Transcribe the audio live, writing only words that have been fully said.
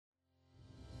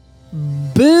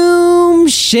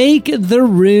Shake the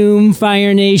room,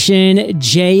 Fire Nation.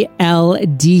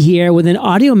 JLD here with an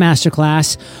audio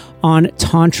masterclass on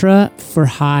Tantra for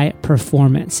high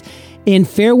performance. And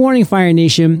fair warning, Fire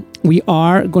Nation, we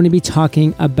are going to be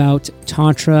talking about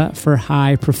Tantra for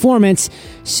high performance.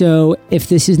 So if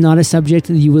this is not a subject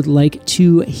that you would like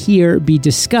to hear be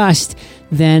discussed,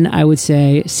 then I would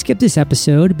say skip this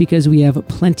episode because we have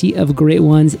plenty of great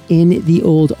ones in the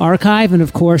old archive. And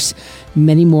of course,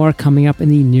 many more coming up in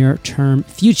the near term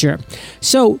future.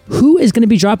 So who is going to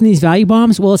be dropping these value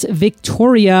bombs? Well, it's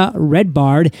Victoria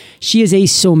Redbard. She is a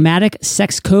somatic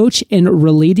sex coach and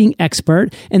relating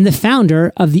expert and the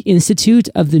founder of the Institute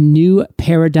of the New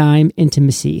Paradigm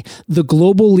Intimacy, the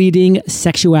global leading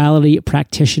sexuality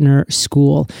practitioner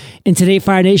school. And today,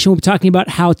 Fire Nation, we'll be talking about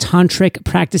how tantric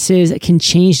practices can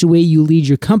change the way you lead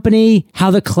your company, how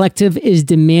the collective is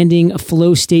demanding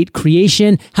flow state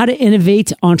creation, how to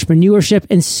innovate entrepreneurship,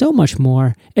 and so much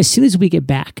more as soon as we get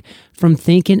back from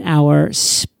thanking our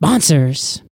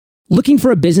sponsors. Looking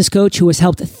for a business coach who has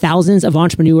helped thousands of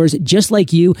entrepreneurs just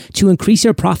like you to increase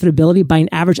their profitability by an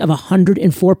average of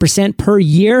 104% per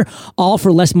year, all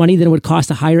for less money than it would cost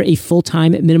to hire a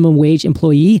full-time minimum wage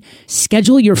employee?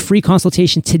 Schedule your free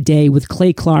consultation today with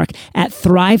Clay Clark at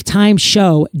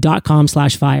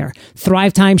thrivetimeshow.com/fire.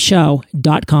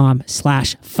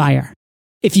 thrivetimeshow.com/fire.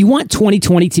 If you want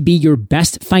 2020 to be your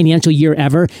best financial year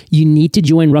ever, you need to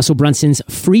join Russell Brunson's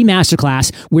free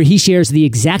masterclass where he shares the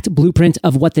exact blueprint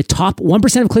of what the top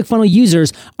 1% of ClickFunnels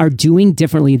users are doing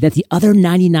differently that the other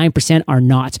 99% are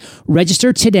not.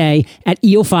 Register today at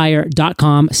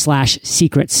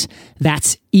eofire.com/secrets.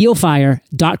 That's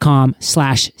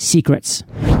eofire.com/secrets.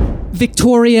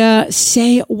 Victoria,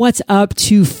 say what's up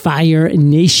to Fire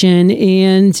Nation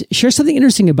and share something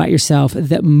interesting about yourself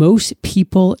that most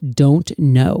people don't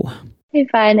know. Hey,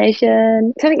 Fire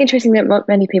Nation. Something interesting that not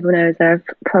many people know is that I've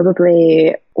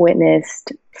probably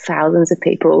witnessed thousands of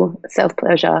people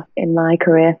self-pleasure in my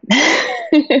career.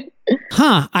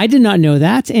 I did not know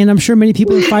that. And I'm sure many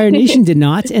people in Fire Nation did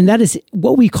not. And that is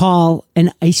what we call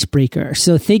an icebreaker.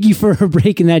 So thank you for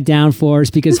breaking that down for us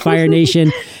because Fire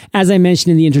Nation, as I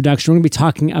mentioned in the introduction, we're going to be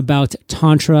talking about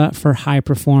Tantra for high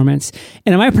performance.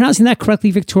 And am I pronouncing that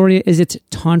correctly, Victoria? Is it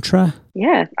Tantra?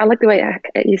 Yeah, I like the way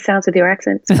it sounds with your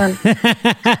accent. It's fun.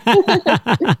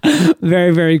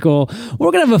 Very, very cool.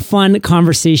 We're going to have a fun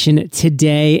conversation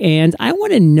today. And I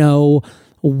want to know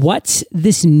what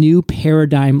this new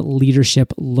paradigm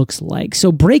leadership looks like.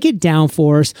 So break it down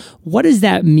for us. What does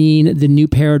that mean, the new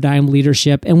paradigm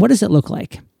leadership, and what does it look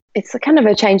like? It's kind of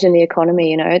a change in the economy,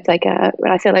 you know. It's like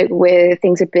when I say like where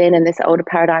things have been and this older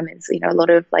paradigm is, you know, a lot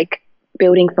of like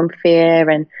building from fear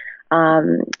and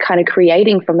kind of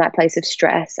creating from that place of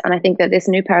stress. And I think that this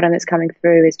new paradigm that's coming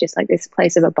through is just like this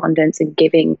place of abundance and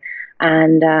giving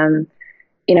and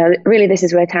you know, really this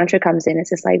is where Tantra comes in.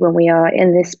 It's just like when we are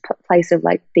in this place of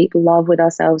like deep love with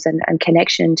ourselves and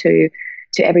connection to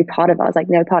every part of us, like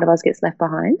no part of us gets left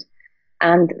behind.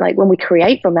 And like when we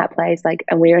create from that place, like,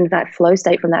 and we're in that flow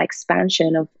state from that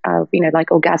expansion of you know, like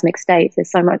orgasmic states,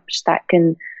 there's so much that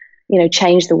can, you know,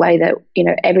 change the way that, you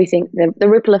know, everything, the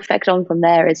ripple effect on from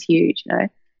there is huge, you know?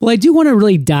 Well, I do want to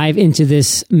really dive into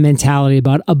this mentality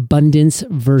about abundance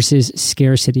versus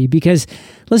scarcity, because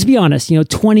let's be honest, you know,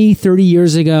 20, 30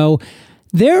 years ago,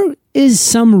 there is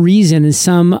some reason and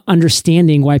some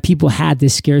understanding why people had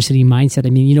this scarcity mindset. I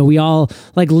mean, you know, we all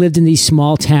like lived in these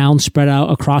small towns spread out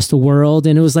across the world.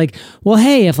 And it was like, well,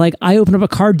 hey, if like I open up a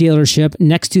car dealership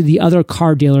next to the other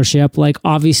car dealership, like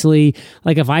obviously,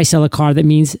 like if I sell a car, that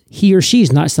means he or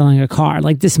she's not selling a car.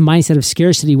 Like this mindset of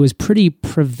scarcity was pretty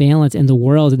prevalent in the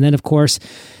world. And then of course,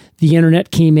 the internet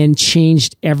came in,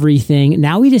 changed everything.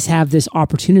 Now we just have this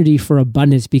opportunity for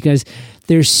abundance because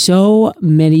there's so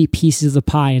many pieces of the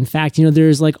pie. In fact, you know,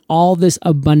 there's like all this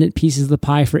abundant pieces of the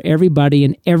pie for everybody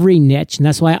in every niche. And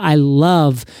that's why I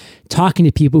love talking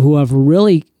to people who have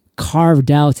really carved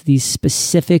out these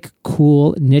specific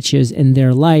cool niches in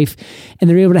their life, and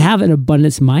they're able to have an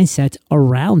abundance mindset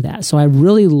around that. So I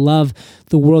really love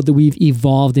the world that we've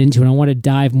evolved into, and I want to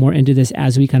dive more into this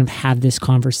as we kind of have this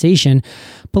conversation.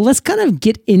 But let's kind of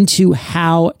get into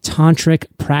how tantric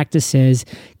practices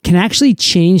can actually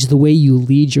change the way you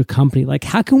lead your company. Like,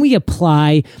 how can we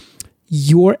apply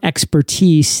your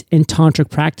expertise in tantric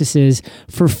practices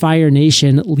for Fire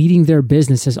Nation leading their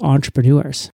business as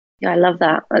entrepreneurs? Yeah, I love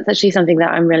that. That's actually something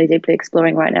that I'm really deeply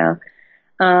exploring right now.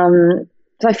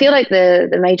 So I feel like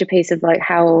the major piece of like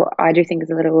how I do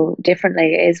things a little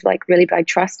differently is like really by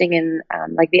trusting in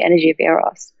like the energy of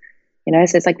Eros. You know,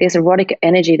 so it's like this erotic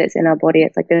energy that's in our body.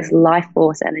 It's like this life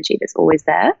force energy that's always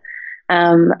there.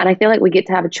 And I feel like we get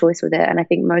to have a choice with it. And I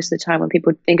think most of the time when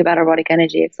people think about erotic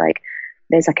energy, it's like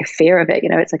there's like a fear of it,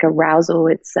 it's like arousal.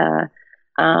 It's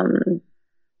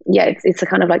it's a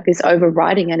kind of like this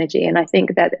overriding energy. And I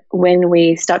think that when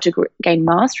we start to gain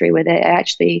mastery with it, it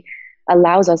actually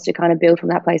allows us to kind of build from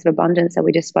that place of abundance that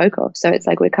we just spoke of. So it's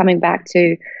like we're coming back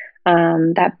to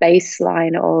that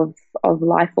baseline of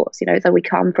life force. It's like we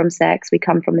come from sex, we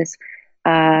come from this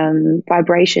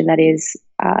vibration that is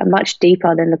much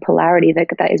deeper than the polarity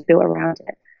that is built around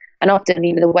it. And often,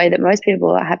 the way that most people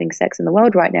are having sex in the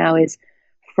world right now is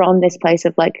from this place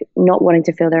of like not wanting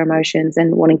to feel their emotions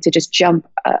and wanting to just jump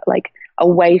like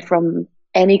away from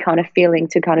any kind of feeling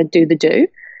to kind of do the do.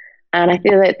 And I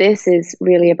feel that this is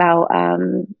really about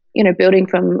building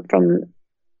from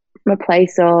a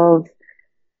place of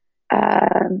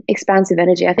expansive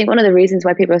energy. I think one of the reasons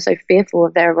why people are so fearful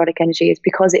of their erotic energy is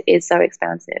because it is so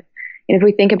expansive. And if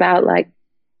we think about like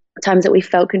times that we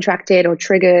felt contracted or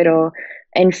triggered or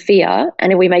in fear,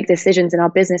 and if we make decisions in our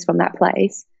business from that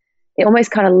place, it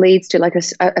almost kind of leads to like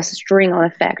a string on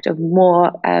effect of more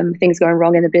things going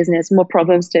wrong in the business, more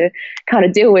problems to kind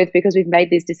of deal with because we've made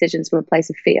these decisions from a place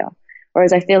of fear.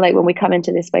 Whereas I feel like when we come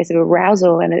into this space of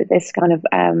arousal and this kind of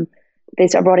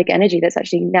this erotic energy that's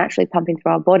actually naturally pumping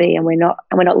through our body, and we're not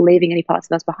leaving any parts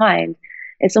of us behind,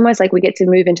 it's almost like we get to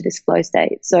move into this flow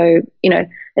state. So,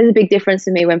 there's a big difference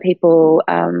to me when people,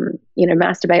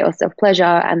 masturbate or self-pleasure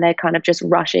and they're kind of just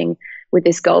rushing with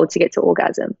this goal to get to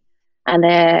orgasm. And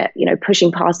they're,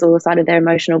 pushing past all the side of their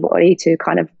emotional body to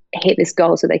kind of hit this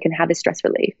goal so they can have this stress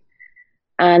relief.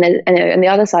 And the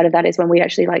other side of that is when we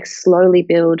actually like slowly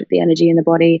build the energy in the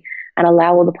body and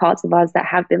allow all the parts of us that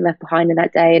have been left behind in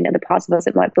that day, and the parts of us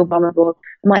that might feel vulnerable,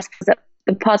 the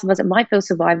parts of us that might feel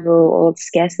survival or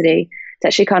scarcity, to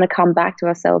actually kind of come back to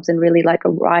ourselves and really like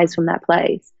arise from that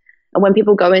place. And when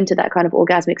people go into that kind of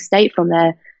orgasmic state from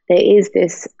there is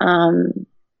this,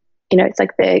 it's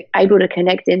like they're able to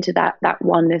connect into that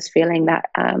oneness feeling, that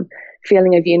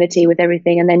feeling of unity with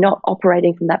everything, and they're not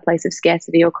operating from that place of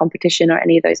scarcity or competition or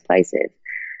any of those places.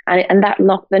 And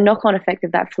the knock-on effect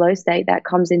of that flow state that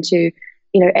comes into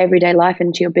everyday life and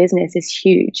into your business is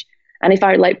huge. And if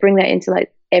I like bring that into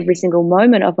like every single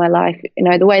moment of my life,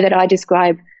 the way that I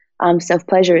describe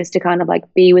self-pleasure is to kind of like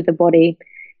be with the body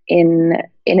in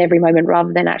every moment,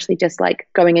 rather than actually just like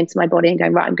going into my body and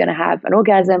going, right, I'm going to have an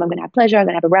orgasm, I'm going to have pleasure, I'm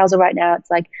going to have arousal right now.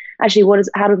 It's like, actually,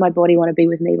 how does my body want to be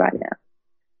with me right now?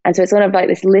 And so it's sort of like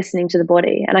this listening to the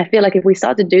body. And I feel like if we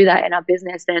start to do that in our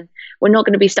business, then we're not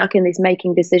going to be stuck in this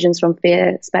making decisions from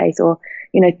fear space, or,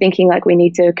 thinking like we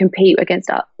need to compete against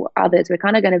others. We're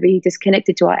kind of going to be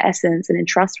disconnected to our essence and in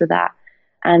trust with that.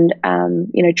 And,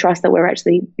 trust that we're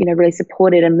actually, really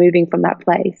supported and moving from that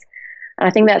place. And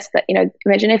I think that's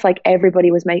imagine if like everybody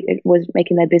was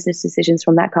making their business decisions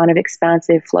from that kind of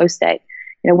expansive flow state.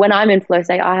 When I'm in flow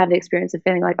state, I have the experience of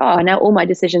feeling like, oh, now all my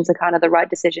decisions are kind of the right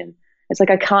decision. It's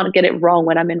like I can't get it wrong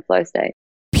when I'm in flow state.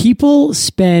 People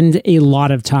spend a lot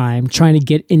of time trying to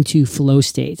get into flow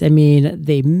state. I mean,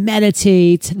 they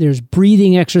meditate, there's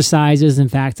breathing exercises. In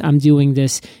fact, I'm doing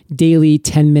this daily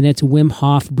 10-minute Wim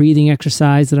Hof breathing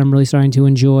exercise that I'm really starting to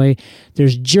enjoy.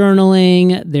 There's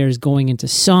journaling, there's going into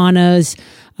saunas,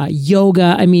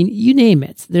 yoga. I mean, you name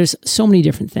it. There's so many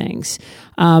different things.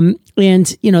 And,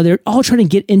 they're all trying to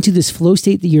get into this flow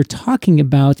state that you're talking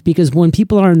about, because when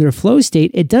people are in their flow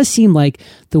state, it does seem like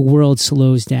the world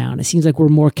slows down. It seems like we're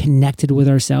more connected with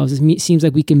ourselves. It seems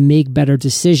like we can make better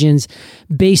decisions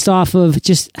based off of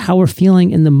just how we're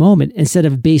feeling in the moment, instead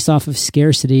of based off of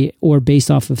scarcity or based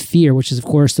off of fear, which is, of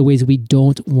course, the ways we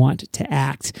don't want to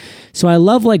act. So I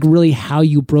love like really how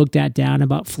you broke that down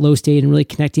about flow state and really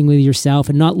connecting with yourself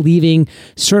and not leaving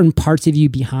certain parts of you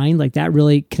behind. Like that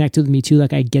really connected with me too.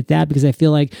 Like I get that, because I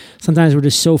feel like sometimes we're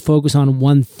just so focused on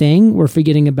one thing, we're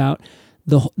forgetting about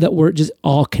that we're just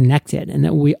all connected, and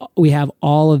that we have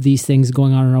all of these things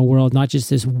going on in our world, not just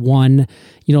this one,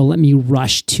 let me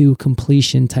rush to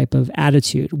completion type of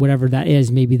attitude, whatever that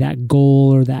is, maybe that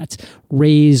goal or that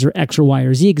raise or X or Y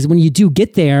or Z. Because when you do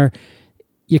get there,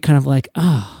 you're kind of like,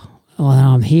 oh, well,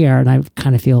 now I'm here, and I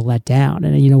kind of feel let down.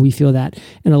 And, we feel that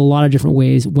in a lot of different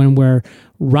ways when we're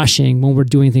rushing, when we're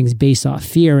doing things based off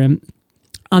fear. And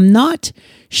I'm not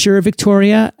sure,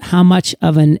 Victoria, how much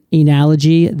of an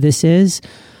analogy this is,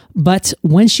 but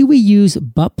when should we use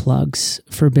butt plugs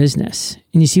for business?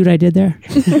 And you see what I did there?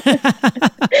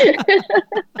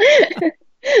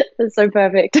 That's so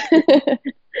perfect.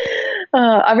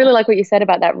 I really like what you said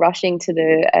about that rushing to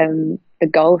the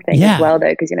goal thing as well,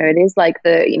 though, because it is like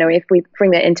if we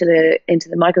bring that into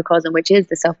the microcosm, which is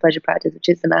the self-pleasure practice, which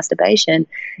is the masturbation,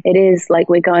 it is like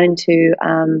we're going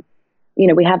to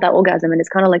we have that orgasm and it's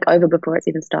kind of like over before it's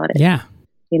even started. Yeah.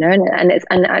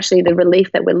 And actually the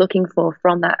relief that we're looking for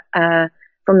from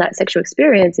from that sexual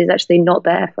experience is actually not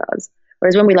there for us.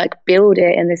 Whereas when we like build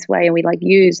it in this way and we like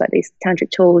use like these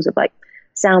tantric tools of like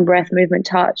sound, breath, movement,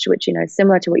 touch, which, you know,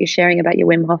 similar to what you're sharing about your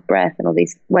Wim Hof breath and all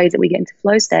these ways that we get into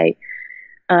flow state,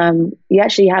 you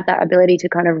actually have that ability to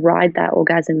kind of ride that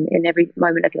orgasm in every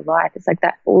moment of your life. It's like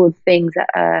that, all of things that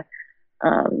are,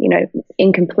 you know,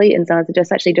 incomplete in science are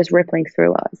just actually just rippling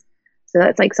through us. So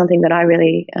that's like something that I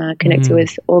really connect to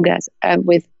with orgasm,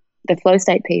 with the flow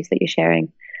state piece that you're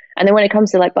sharing. And then when it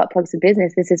comes to like butt plugs of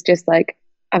business, this is just like,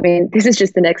 I mean, this is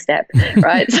just the next step,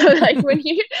 right? So like when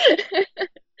you,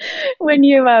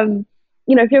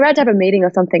 you know, if you're about to have a meeting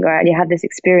or something, right, and you have this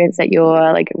experience that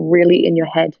you're like really in your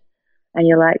head and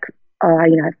you're like, oh,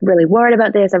 you know, I'm really worried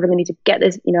about this. I really need to get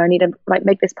this, you know, I need to like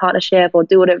make this partnership or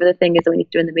do whatever the thing is that we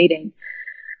need to do in the meeting.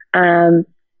 And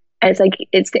it's like,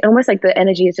 it's almost like the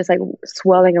energy is just like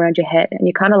swirling around your head and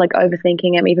you're kind of like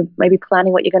overthinking it, maybe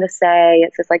planning what you're going to say.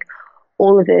 It's just like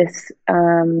all of this,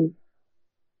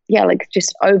 like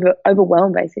just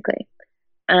overwhelmed basically.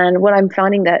 And what I'm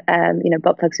finding that, you know,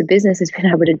 butt plugs for business has been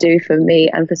able to do for me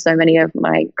and for so many of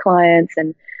my clients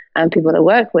and people that I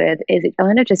work with is it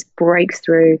kind of just breaks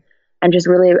through and just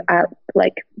really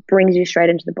like brings you straight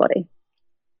into the body.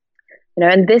 You know,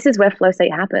 and this is where flow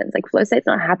state happens. Like flow state's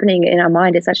not happening in our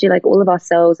mind. It's actually like all of our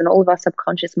cells and all of our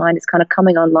subconscious mind is kind of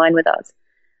coming online with us.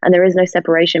 And there is no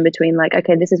separation between like,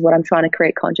 okay, this is what I'm trying to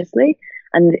create consciously.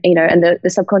 And, you know, and the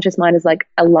subconscious mind is like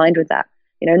aligned with that,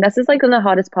 you know, and that's just like one of the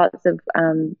hardest parts of,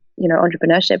 you know,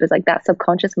 entrepreneurship is like that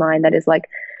subconscious mind that is like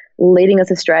leading us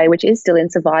astray, which is still in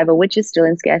survival, which is still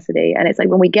in scarcity. And it's like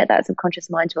when we get that subconscious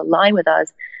mind to align with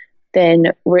us,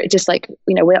 then we're just like,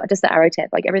 you know, we're just the arrow tip.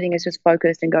 Like everything is just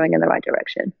focused and going in the right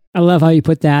direction. I love how you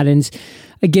put that. And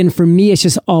again, for me, it's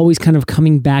just always kind of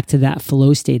coming back to that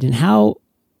flow state and how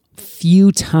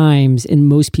few times in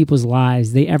most people's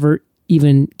lives they ever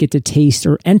even get to taste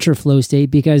or enter flow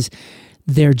state because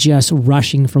they're just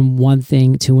rushing from one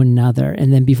thing to another.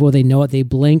 And then before they know it, they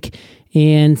blink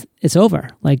and it's over.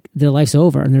 Like their life's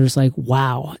over. And they're just like,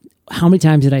 wow, how many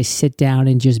times did I sit down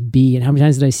and just be? And how many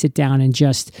times did I sit down and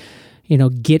just, you know,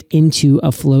 get into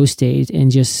a flow state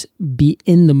and just be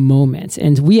in the moment?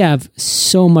 And we have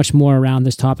so much more around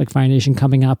this topic, Fire Nation,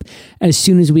 coming up as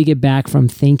soon as we get back from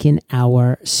thanking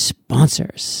our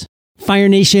sponsors. Fire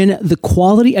Nation, the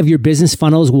quality of your business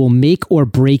funnels will make or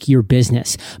break your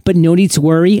business. But no need to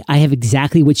worry, I have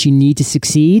exactly what you need to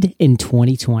succeed in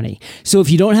 2020. So if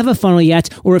you don't have a funnel yet,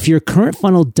 or if your current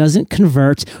funnel doesn't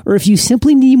convert, or if you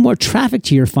simply need more traffic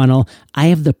to your funnel, I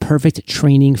have the perfect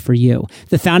training for you.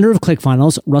 The founder of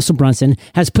ClickFunnels, Russell Brunson,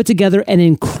 has put together an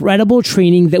incredible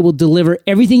training that will deliver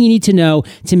everything you need to know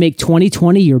to make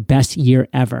 2020 your best year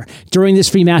ever. During this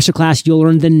free masterclass, you'll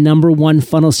learn the #1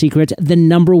 funnel secret, the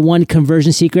 #1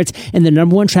 conversion secrets, and the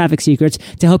 #1 traffic secrets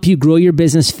to help you grow your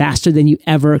business faster than you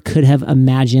ever could have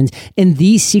imagined. And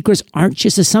these secrets aren't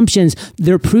just assumptions.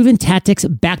 They're proven tactics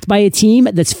backed by a team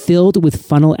that's filled with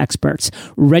funnel experts.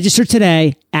 Register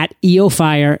today at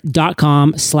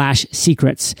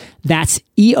eofire.com/secrets. That's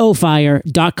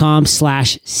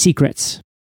eofire.com/secrets.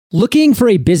 Looking for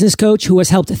a business coach who has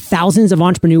helped thousands of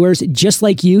entrepreneurs just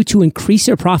like you to increase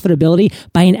their profitability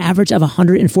by an average of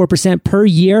 104% per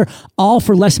year, all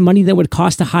for less money than it would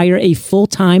cost to hire a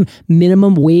full-time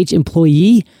minimum wage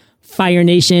employee? Fire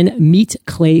Nation, meet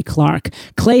Clay Clark.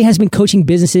 Clay has been coaching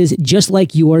businesses just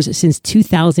like yours since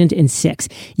 2006.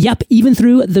 Yep, even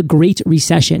through the Great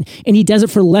Recession. And he does it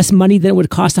for less money than it would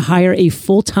cost to hire a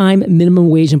full-time minimum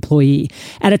wage employee.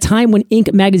 At a time when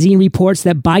Inc. magazine reports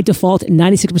that by default,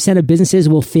 96% of businesses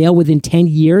will fail within 10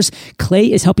 years, Clay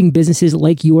is helping businesses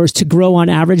like yours to grow on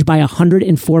average by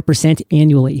 104%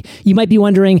 annually. You might be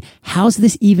wondering, how's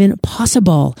this even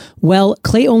possible? Well,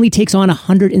 Clay only takes on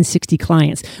 160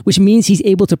 clients, which means he's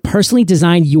able to personally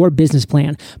design your business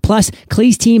plan. Plus,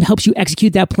 Clay's team helps you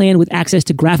execute that plan with access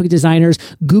to graphic designers,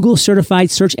 Google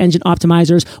certified search engine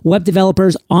optimizers, web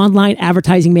developers, online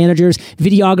advertising managers,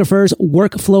 videographers,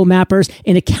 workflow mappers,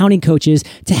 and accounting coaches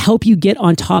to help you get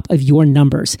on top of your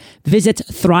numbers. Visit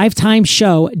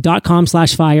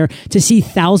thrivetimeshow.com/fire to see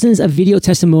thousands of video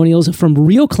testimonials from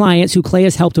real clients who Clay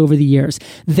has helped over the years.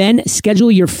 Then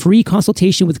schedule your free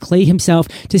consultation with Clay himself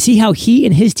to see how he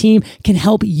and his team can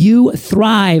help you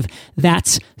thrive.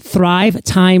 That's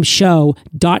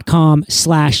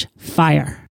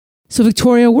thrivetimeshow.com/fire. So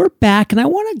Victoria, we're back and I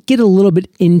want to get a little bit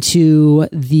into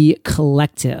the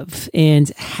collective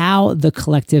and how the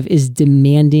collective is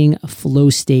demanding flow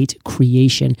state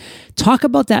creation. Talk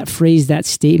about that phrase, that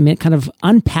statement, kind of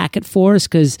unpack it for us,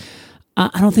 because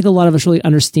I don't think a lot of us really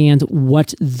understand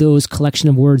what those collection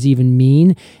of words even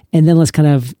mean. And then let's kind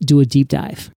of do a deep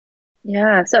dive.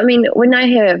 Yeah. So, I mean, when I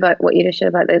hear about what you just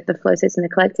shared about the flow states and the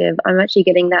collective, I'm actually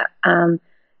getting that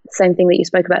same thing that you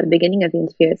spoke about at the beginning of the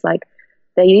interview. It's like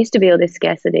there used to be all this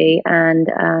scarcity and,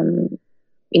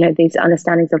 these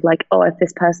understandings of like, oh, if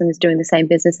this person is doing the same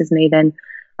business as me, then,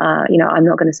 I'm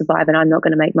not going to survive and I'm not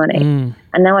going to make money.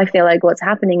 And now I feel like what's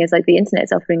happening is like the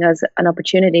internet's offering us an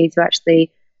opportunity to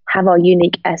actually have our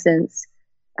unique essence,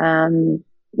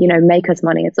 make us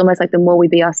money. It's almost like the more we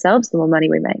be ourselves, the more money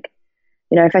we make.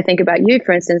 If I think about you,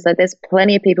 for instance, like there's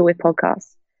plenty of people with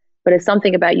podcasts, but it's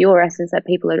something about your essence that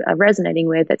people are resonating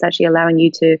with that's actually allowing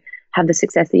you to have the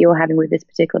success that you're having with this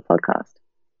particular podcast.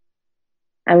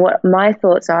 And what my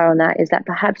thoughts are on that is that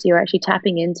perhaps you're actually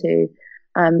tapping into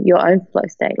your own flow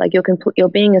state. Like you're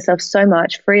being yourself so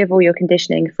much, free of all your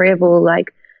conditioning, free of all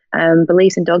like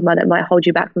beliefs and dogma that might hold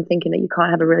you back from thinking that you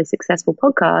can't have a really successful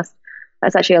podcast.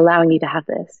 That's actually allowing you to have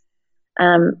this.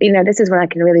 This is when I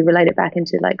can really relate it back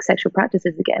into like sexual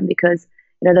practices again, because,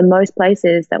 the most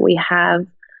places that we have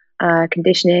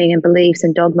conditioning and beliefs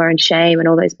and dogma and shame and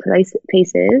all those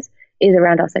pieces is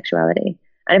around our sexuality.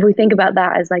 And if we think about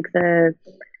that as like the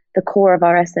core of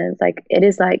our essence, like it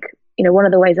is like, one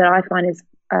of the ways that I find is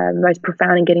most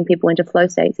profound in getting people into flow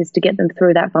states is to get them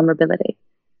through that vulnerability.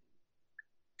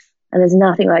 And there's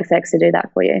nothing like sex to do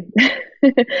that for you.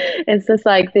 It's just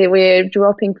like we're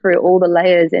dropping through all the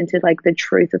layers into like the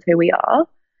truth of who we are,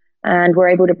 and we're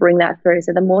able to bring that through.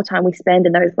 So the more time we spend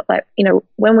in those, like,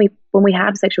 when we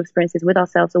have sexual experiences with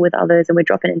ourselves or with others, and we're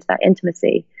dropping into that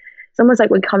intimacy, it's almost like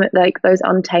like those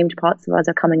untamed parts of us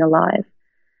are coming alive.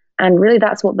 And really,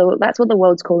 that's what the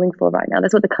world's calling for right now.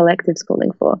 That's what the collective's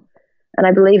calling for. And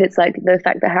I believe it's like the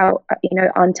fact that how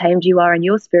untamed you are in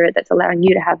your spirit that's allowing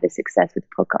you to have this success with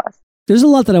the podcast. There's a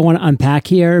lot that I want to unpack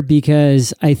here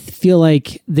because I feel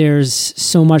like there's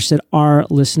so much that our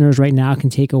listeners right now can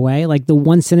take away. Like the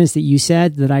one sentence that you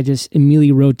said that I just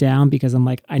immediately wrote down because I'm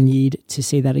like, I need to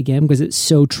say that again because it's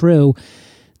so true.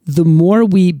 The more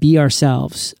we be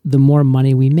ourselves, the more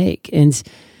money we make. And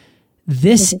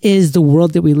this is the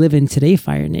world that we live in today,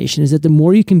 Fire Nation, is that the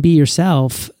more you can be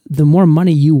yourself, the more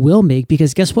money you will make.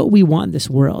 Because guess what we want in this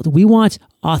world? We want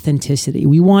authenticity.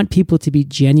 We want people to be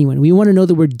genuine. We want to know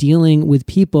that we're dealing with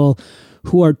people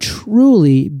who are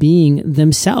truly being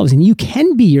themselves. And you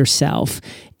can be yourself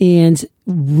and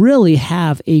really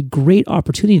have a great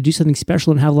opportunity to do something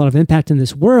special and have a lot of impact in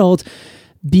this world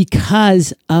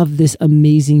because of this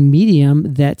amazing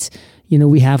medium that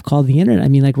we have called the internet. I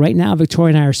mean, like right now,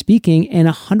 Victoria and I are speaking, and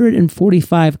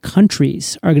 145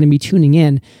 countries are going to be tuning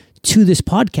in to this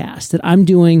podcast that I'm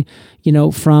doing,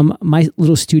 from my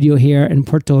little studio here in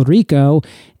Puerto Rico.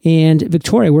 And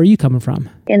Victoria, where are you coming from?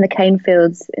 In the cane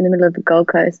fields in the middle of the Gold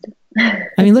Coast. I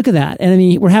mean, look at that. And I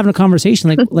mean, we're having a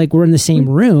conversation like we're in the same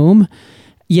room.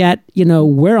 Yet,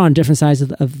 we're on different sides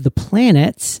of the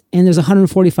planet, and there's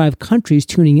 145 countries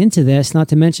tuning into this, not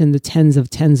to mention the tens of,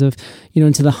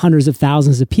 into the hundreds of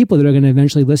thousands of people that are going to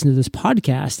eventually listen to this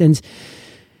podcast. And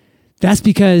that's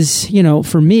because,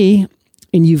 for me,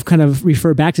 and you've kind of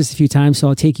referred back to this a few times, so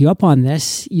I'll take you up on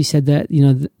this. You said that,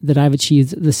 that I've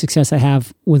achieved the success I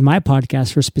have with my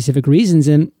podcast for specific reasons.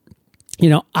 And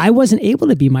I wasn't able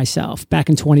to be myself back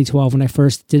in 2012 when I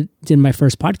first did my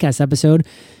first podcast episode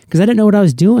because I didn't know what I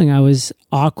was doing. I was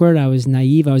awkward. I was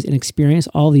naive. I was inexperienced,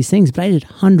 all these things. But I did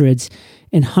hundreds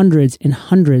and hundreds and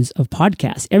hundreds of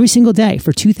podcasts every single day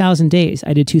for 2,000 days.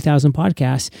 I did 2,000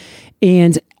 podcasts.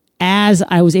 And as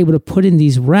I was able to put in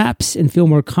these reps and feel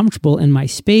more comfortable in my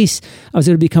space, I was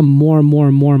able to become more and more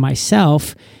and more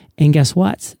myself. And guess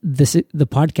what? The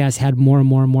podcast had more and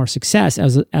more and more success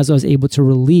as I was able to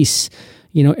release,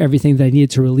 everything that I needed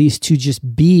to release to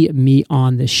just be me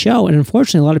on the show. And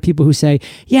unfortunately, a lot of people who say,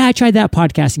 yeah, I tried that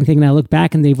podcasting thing, and I look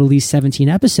back and they've released 17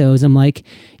 episodes. I'm like,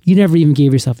 you never even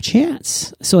gave yourself a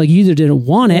chance. So like you either didn't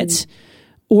want it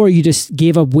or you just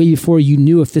gave up way before you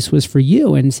knew if this was for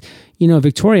you. And,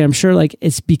 Victoria, I'm sure like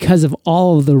it's because of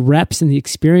all of the reps and the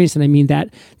experience. And I mean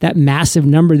that massive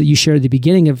number that you shared at the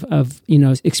beginning of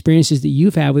experiences that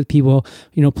you've had with people,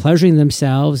 pleasuring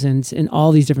themselves and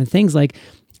all these different things, like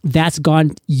that's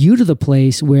gone you to the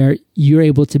place where you're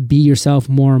able to be yourself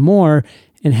more and more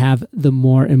and have the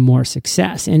more and more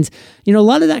success. And, a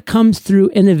lot of that comes through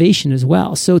innovation as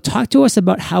well. So talk to us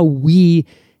about how we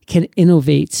can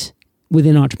innovate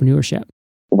within entrepreneurship.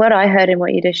 What I heard in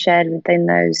what you just shared in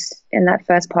that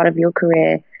first part of your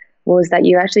career was that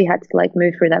you actually had to like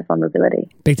move through that vulnerability.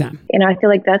 Big time. I feel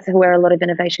like that's where a lot of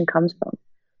innovation comes from.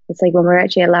 It's like when we're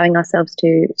actually allowing ourselves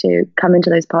to come into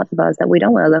those parts of us that we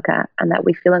don't want to look at and that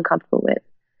we feel uncomfortable with.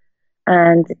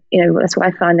 And, that's why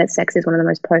I find that sex is one of the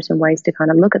most potent ways to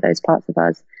kind of look at those parts of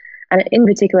us And in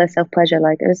particular, self-pleasure,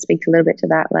 like I'll speak a little bit to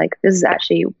that. Like this is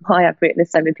actually why I've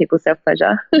witnessed so many people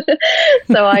self-pleasure.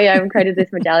 So I created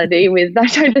this modality with, I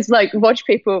don't just like watch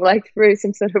people like through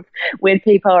some sort of weird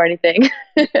people or anything.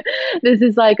 This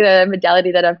is like a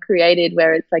modality that I've created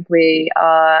where it's like we're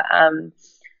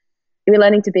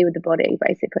learning to be with the body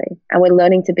basically, and we're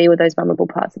learning to be with those vulnerable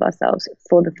parts of ourselves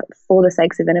for the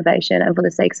sakes of innovation and for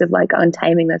the sakes of like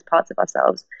untaming those parts of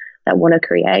ourselves that want to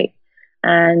create.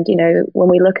 And, you know, when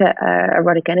we look at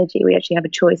erotic energy, we actually have a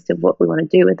choice of what we want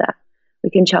to do with that.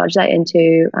 We can charge that into,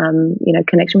 you know,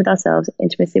 connection with ourselves,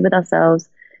 intimacy with ourselves,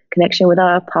 connection with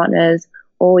our partners,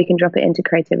 or we can drop it into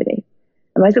creativity.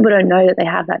 And most people don't know that they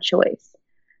have that choice.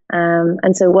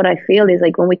 And so what I feel is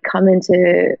like when we come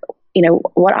into, you know,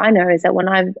 what I know is that when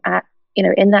I'm at, you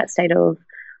know, in that state of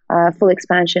full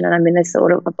expansion and I'm in this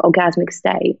sort of orgasmic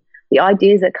state, the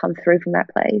ideas that come through from that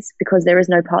place, because there is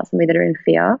no parts of me that are in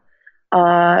fear,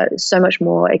 are so much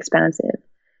more expansive.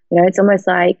 You know, it's almost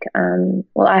like,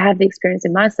 well, I have the experience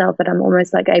in myself, but I'm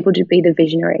almost like able to be the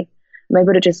visionary. I'm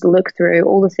able to just look through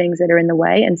all the things that are in the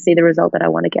way and see the result that I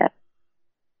want to get.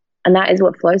 And that is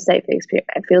what flow state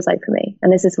feels like for me.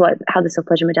 And this is how the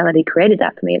self-pleasure modality created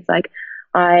that for me. It's like,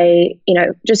 you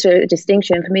know, just a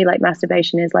distinction for me, like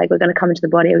masturbation is like, we're going to come into the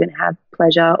body, we're going to have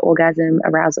pleasure, orgasm,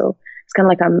 arousal. It's kind of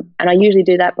like and I usually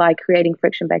do that by creating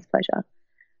friction-based pleasure.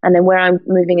 And then where I'm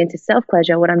moving into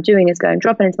self-pleasure, what I'm doing is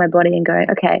dropping into my body and going,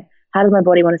 okay, how does my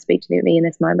body want to speak to me in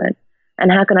this moment?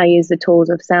 And how can I use the tools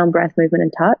of sound, breath, movement,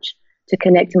 and touch to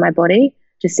connect to my body,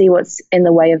 to see what's in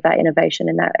the way of that innovation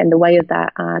and the way of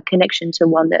that connection to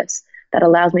oneness that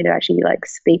allows me to actually like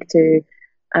speak to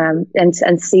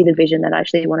and see the vision that I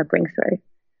actually want to bring through.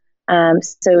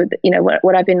 So, you know,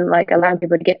 what I've been like allowing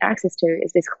people to get access to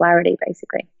is this clarity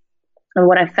basically. And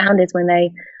what I found is when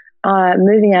they are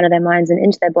moving out of their minds and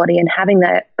into their body and having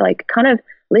that like kind of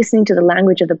listening to the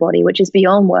language of the body, which is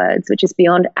beyond words, which is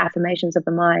beyond affirmations of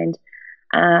the mind,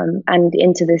 and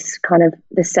into this kind of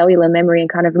the cellular memory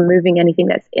and kind of removing anything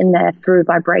that's in there through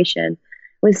vibration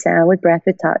with sound, with breath,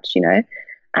 with touch, you know,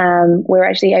 we're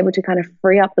actually able to kind of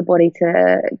free up the body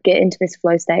to get into this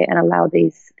flow state and allow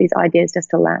these ideas just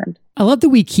to land. I love that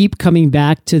we keep coming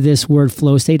back to this word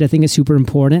flow state. I think it's super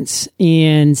important.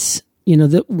 And you know,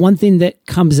 the one thing that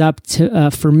comes up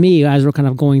to for me as we're kind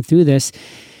of going through this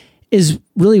is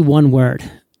really one word: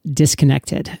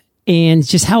 disconnected. And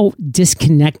just how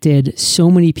disconnected so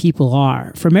many people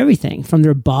are from everything, from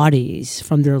their bodies,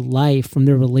 from their life, from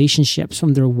their relationships,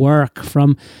 from their work,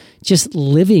 from just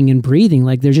living and breathing.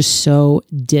 Like they're just so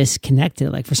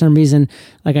disconnected. Like for some reason,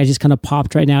 like I just kind of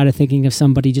popped right now to thinking of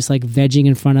somebody just like vegging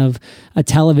in front of a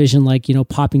television, like, you know,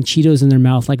 popping Cheetos in their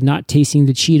mouth, like not tasting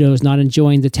the Cheetos, not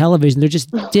enjoying the television. They're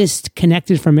just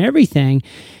disconnected from everything.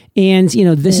 And, you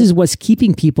know, this is what's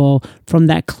keeping people from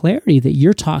that clarity that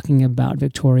you're talking about,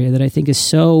 Victoria, that I think is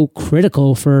so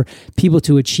critical for people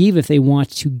to achieve if they want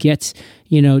to get,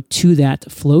 you know, to that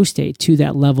flow state, to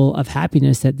that level of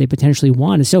happiness that they potentially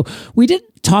want. And so we did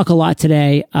talk a lot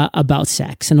today about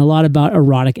sex and a lot about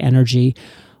erotic energy.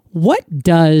 What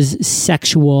does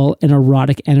sexual and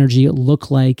erotic energy look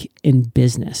like in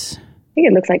business? I think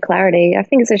it looks like clarity. I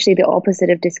think it's actually the opposite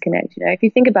of disconnect. You know, if you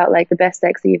think about like the best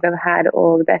sex that you've ever had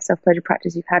or the best self-pleasure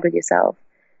practice you've had with yourself,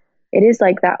 it is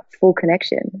like that full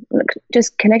connection,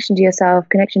 just connection to yourself,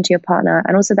 connection to your partner,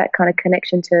 and also that kind of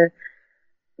connection to,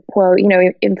 well, you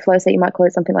know, in flow state, you might call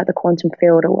it something like the quantum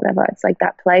field or whatever. It's like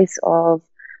that place of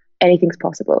anything's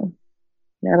possible,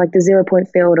 you know, like the 0 point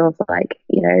field of like,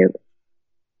 you know,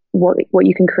 what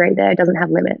you can create there doesn't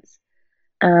have limits.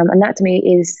 And that to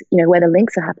me is, you know, where the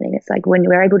links are happening. It's like when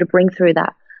we're able to bring through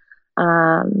that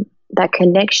that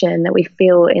connection that we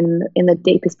feel in the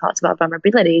deepest parts of our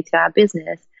vulnerability to our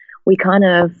business, we kind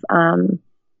of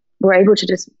we're able to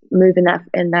just move in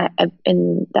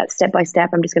that step by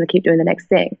step. I'm just going to keep doing the next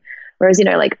thing. Whereas, you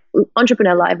know, like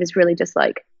entrepreneur life is really just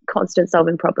like constant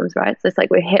solving problems, right? So it's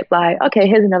like we're hit by, okay,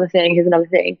 here's another thing.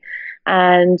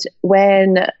 And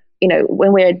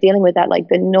when we're dealing with that, like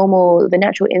the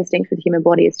natural instinct for the human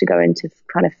body is to go into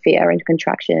kind of fear and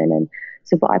contraction and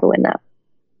survival in that.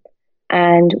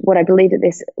 And what I believe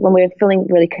that when we're feeling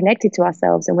really connected to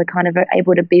ourselves and we're kind of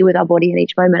able to be with our body in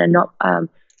each moment and not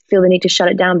feel the need to shut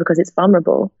it down because it's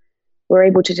vulnerable, we're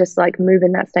able to just like move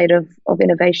in that state of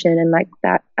innovation and like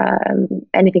that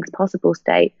anything's possible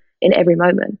state in every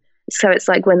moment. So it's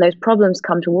like when those problems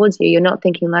come towards you, you're not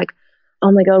thinking like,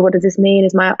 oh my God, what does this mean?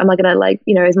 Am I gonna like,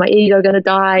 you know, is my ego gonna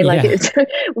die? Yeah. Like,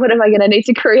 what am I gonna need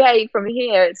to create from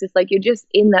here? It's just like, you're just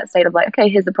in that state of like, okay,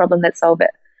 here's the problem, let's solve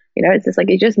it. You know, it's just like,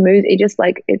 it just moves, it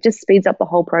just speeds up the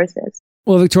whole process.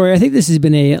 Well, Victoria, I think this has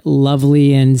been a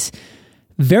lovely and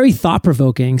Very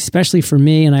thought-provoking, especially for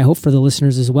me, and I hope for the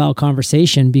listeners as well,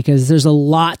 conversation, because there's a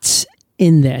lot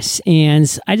in this.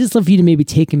 And I just love for you to maybe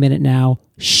take a minute now,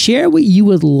 share what you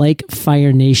would like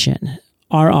Fire Nation,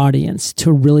 our audience,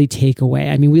 to really take away.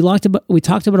 I mean, we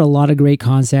talked about a lot of great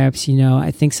concepts.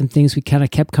 I think some things we kind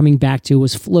of kept coming back to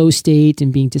was flow state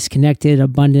and being disconnected,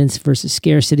 abundance versus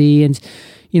scarcity, and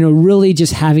really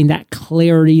just having that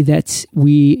clarity that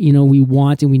we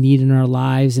want and we need in our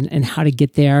lives, and how to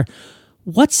get there.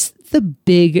 What's the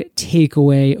big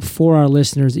takeaway for our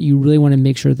listeners that you really want to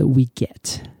make sure that we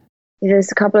get?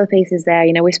 There's a couple of pieces there.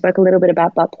 We spoke a little bit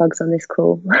about butt plugs on this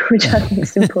call, which I think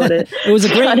is important. It was a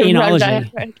great analogy.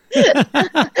 That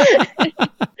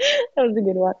was a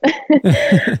good one.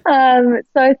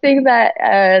 So I think that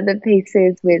the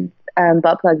pieces with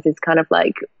butt plugs is kind of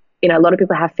like, a lot of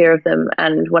people have fear of them.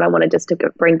 And what I wanted just to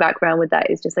bring background with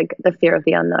that is just like the fear of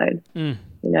the unknown,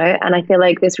 and I feel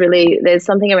like there's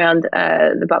something around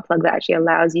the butt plug that actually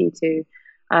allows you to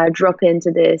drop into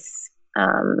this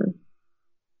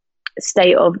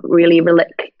state of really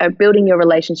building your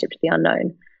relationship to the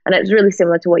unknown. And it's really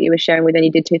similar to what you were sharing with when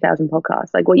you did 2000 podcasts.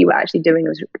 Like what you were actually doing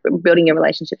was building your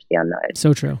relationship to the unknown.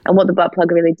 So true. And what the butt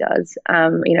plug really does,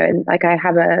 and like I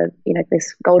have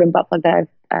this golden butt plug that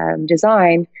I've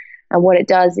designed. And what it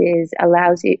does is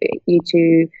allows you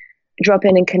to drop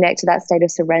in and connect to that state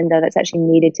of surrender that's actually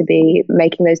needed to be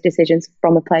making those decisions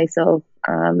from a place of,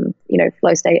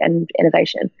 flow state and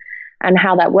innovation. And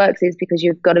how that works is because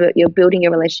you're building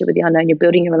your relationship with the unknown. You're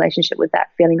building your relationship with that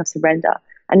feeling of surrender,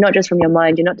 and not just from your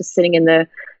mind. You're not just sitting in the,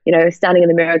 standing in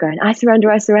the mirror going, "I surrender,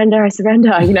 I surrender, I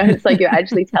surrender." It's like you're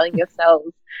actually telling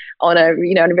yourselves on a,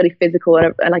 on a really physical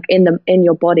and like in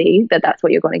your body that's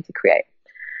what you're going to create.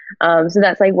 So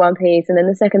that's like one piece. And then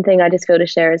the second thing I just feel to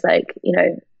share is like,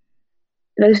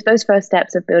 those first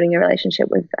steps of building a relationship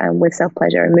with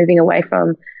self-pleasure and moving away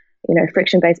from,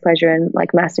 friction-based pleasure and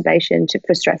like masturbation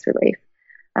for stress relief.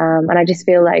 And I just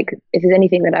feel like if there's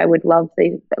anything that I would love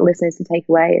the listeners to take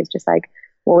away is just like,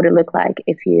 what would it look like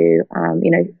if you,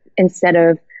 instead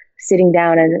of sitting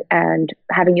down and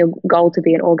having your goal to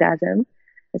be an orgasm,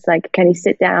 it's like, can you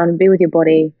sit down and be with your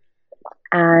body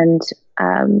and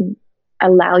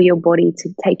allow your body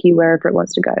to take you wherever it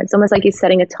wants to go. It's almost like you're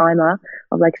setting a timer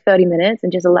of like 30 minutes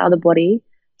and just allow the body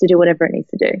to do whatever it needs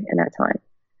to do in that time.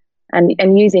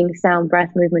 And using sound,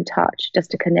 breath, movement, touch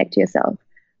just to connect to yourself,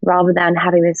 rather than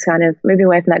having this kind of moving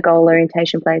away from that goal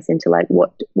orientation place into like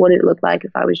what would it look like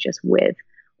if I was just with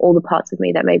all the parts of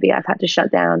me that maybe I've had to shut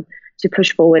down to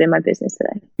push forward in my business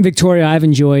today. Victoria, I've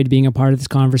enjoyed being a part of this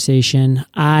conversation.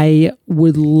 I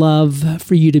would love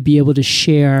for you to be able to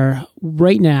share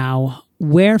right now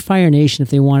where Fire Nation,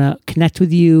 if they want to connect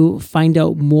with you, find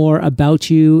out more about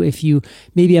you, if you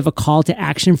maybe have a call to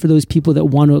action for those people that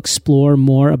want to explore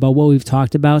more about what we've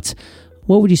talked about,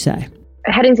 what would you say?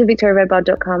 Heading to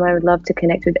victoriaredbard.com, I would love to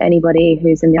connect with anybody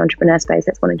who's in the entrepreneur space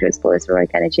that's wanting to explore this heroic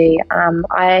energy.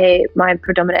 My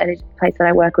predominant energy place that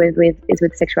I work with is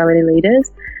with sexuality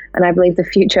leaders. And I believe the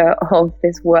future of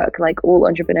this work, like all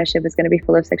entrepreneurship, is going to be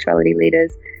full of sexuality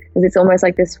leaders. Because it's almost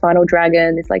like this final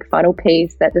dragon, this like final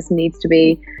piece that just needs to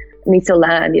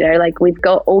land, like we've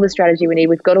got all the strategy we need.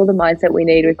 We've got all the mindset we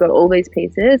need. We've got all these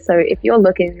pieces. So if you're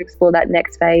looking to explore that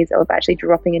next phase of actually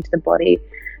dropping into the body,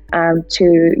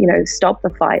 to, stop the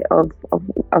fight of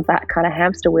that kind of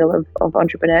hamster wheel of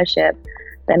entrepreneurship,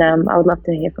 then I would love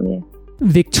to hear from you.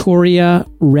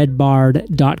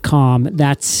 VictoriaRedbard.com.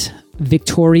 That's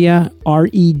Victoria,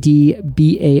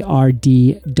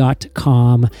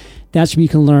 REDBARD.com. That's where you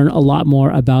can learn a lot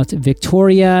more about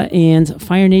Victoria and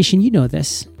Fire Nation. You know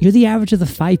this. You're the average of the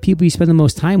 5 people you spend the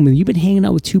most time with. You've been hanging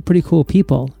out with 2 pretty cool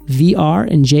people, VR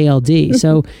and JLD.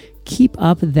 So keep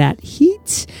up that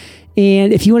heat.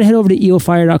 And if you want to head over to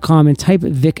eofire.com and type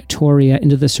Victoria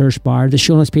into the search bar, the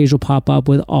show notes page will pop up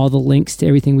with all the links to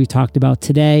everything we've talked about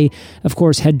today. Of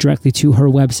course, head directly to her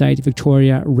website,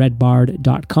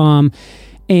 victoriaredbard.com.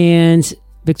 And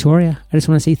Victoria, I just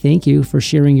want to say thank you for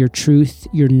sharing your truth,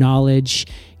 your knowledge,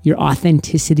 your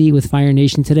authenticity with Fire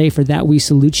Nation today. For that, we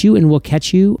salute you, and we'll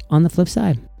catch you on the flip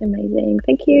side. Amazing.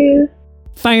 Thank you.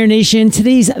 Fire Nation,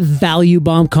 today's Value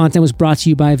Bomb content was brought to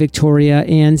you by Victoria.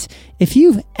 And if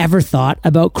you've ever thought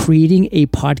about creating a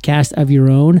podcast of your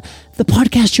own, the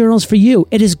podcast journal is for you.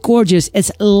 It is gorgeous.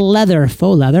 It's leather,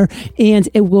 faux leather, and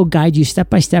it will guide you step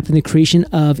by step in the creation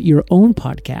of your own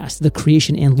podcast, the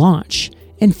creation and launch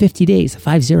in 50 days,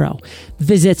 50.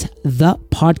 Visit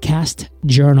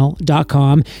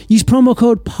thepodcastjournal.com. Use promo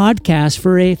code podcast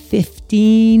for a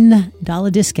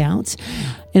 $15 discount.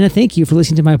 And a thank you for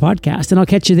listening to my podcast. And I'll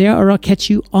catch you there, or I'll catch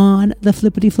you on the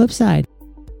flippity flip side.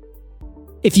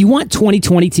 If you want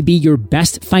 2020 to be your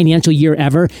best financial year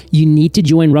ever, you need to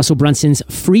join Russell Brunson's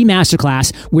free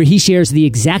masterclass where he shares the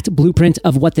exact blueprint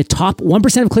of what the top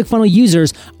 1% of ClickFunnels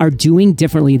users are doing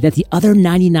differently that the other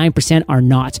 99% are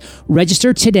not.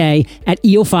 Register today at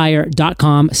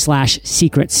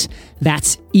eofire.com/secrets.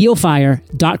 That's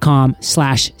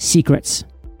eofire.com/secrets.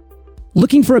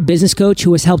 Looking for a business coach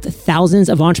who has helped thousands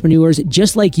of entrepreneurs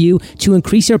just like you to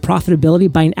increase their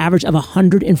profitability by an average of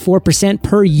 104%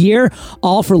 per year,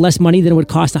 all for less money than it would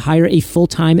cost to hire a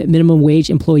full-time minimum wage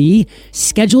employee?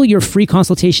 Schedule your free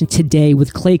consultation today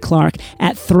with Clay Clark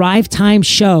at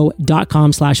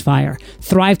thrivetimeshow.com/fire.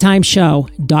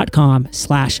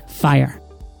 thrivetimeshow.com/fire.